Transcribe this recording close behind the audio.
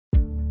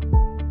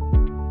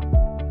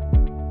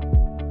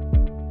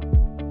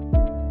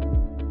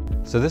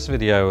So this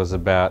video is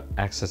about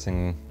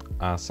accessing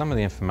some of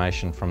the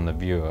information from the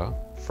viewer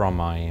from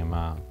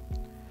ieMR.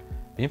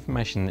 The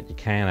information that you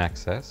can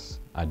access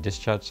are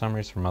discharge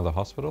summaries from other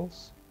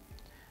hospitals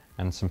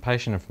and some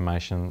patient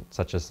information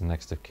such as the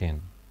next of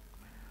kin.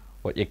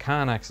 What you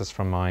can't access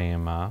from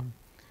ieMR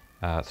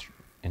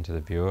into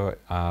the viewer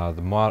are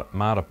the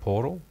MARTA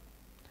portal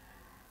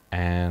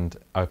and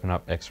open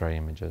up X-ray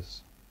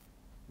images.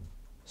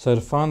 So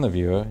to find the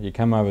viewer, you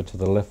come over to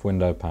the left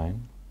window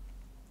pane,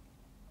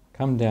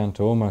 come down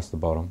to almost the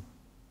bottom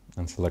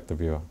and select the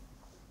viewer.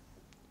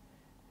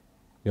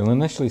 You'll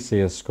initially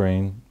see a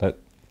screen that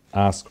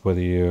asks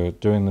whether you're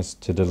doing this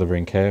to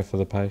delivering care for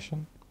the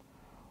patient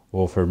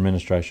or for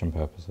administration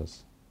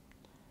purposes.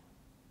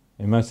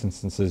 In most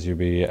instances you'll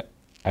be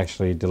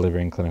actually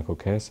delivering clinical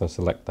care, so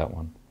select that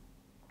one.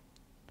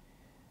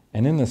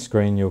 And in the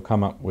screen you'll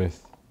come up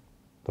with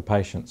the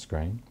patient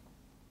screen,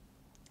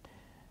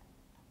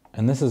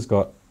 and this has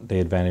got the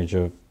advantage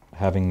of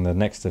having the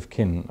next of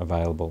kin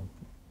available,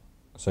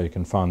 so you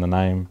can find the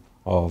name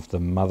of the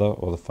mother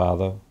or the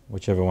father,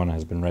 whichever one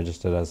has been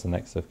registered as the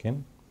next of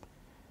kin.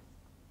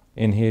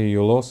 In here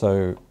you'll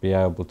also be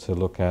able to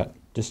look at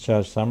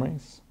discharge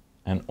summaries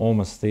and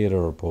almost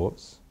theatre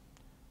reports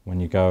when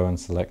you go and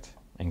select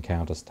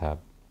Encounters tab.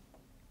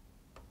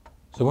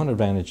 So one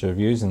advantage of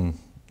using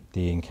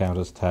the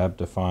Encounters tab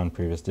to find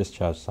previous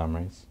discharge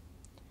summaries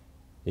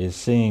is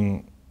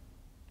seeing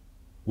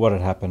what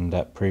had happened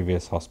at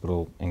previous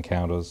hospital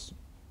encounters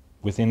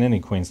within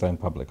any Queensland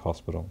public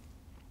hospital.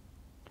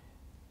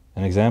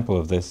 An example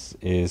of this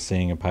is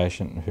seeing a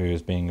patient who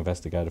is being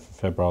investigated for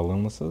febrile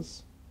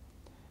illnesses,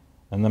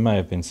 and they may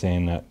have been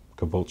seen at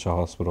Caboolture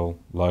Hospital,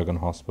 Logan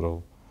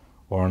Hospital,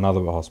 or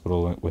another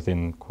hospital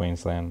within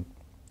Queensland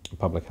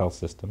public health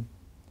system.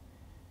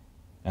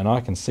 And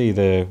I can see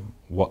there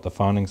what the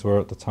findings were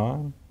at the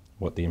time,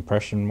 what the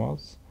impression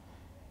was,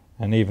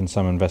 and even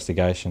some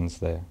investigations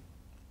there.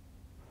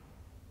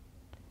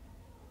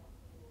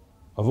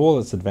 Of all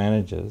its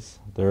advantages,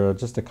 there are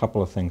just a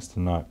couple of things to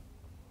note.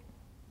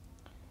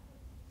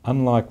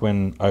 Unlike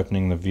when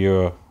opening the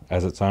viewer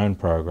as its own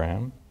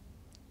program,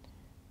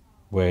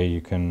 where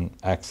you can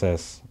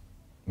access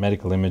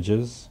medical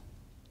images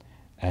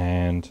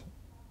and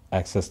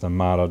access the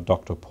MARTA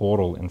doctor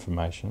portal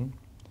information,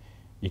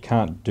 you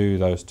can't do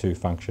those two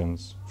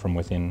functions from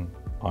within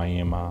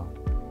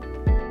ieMR.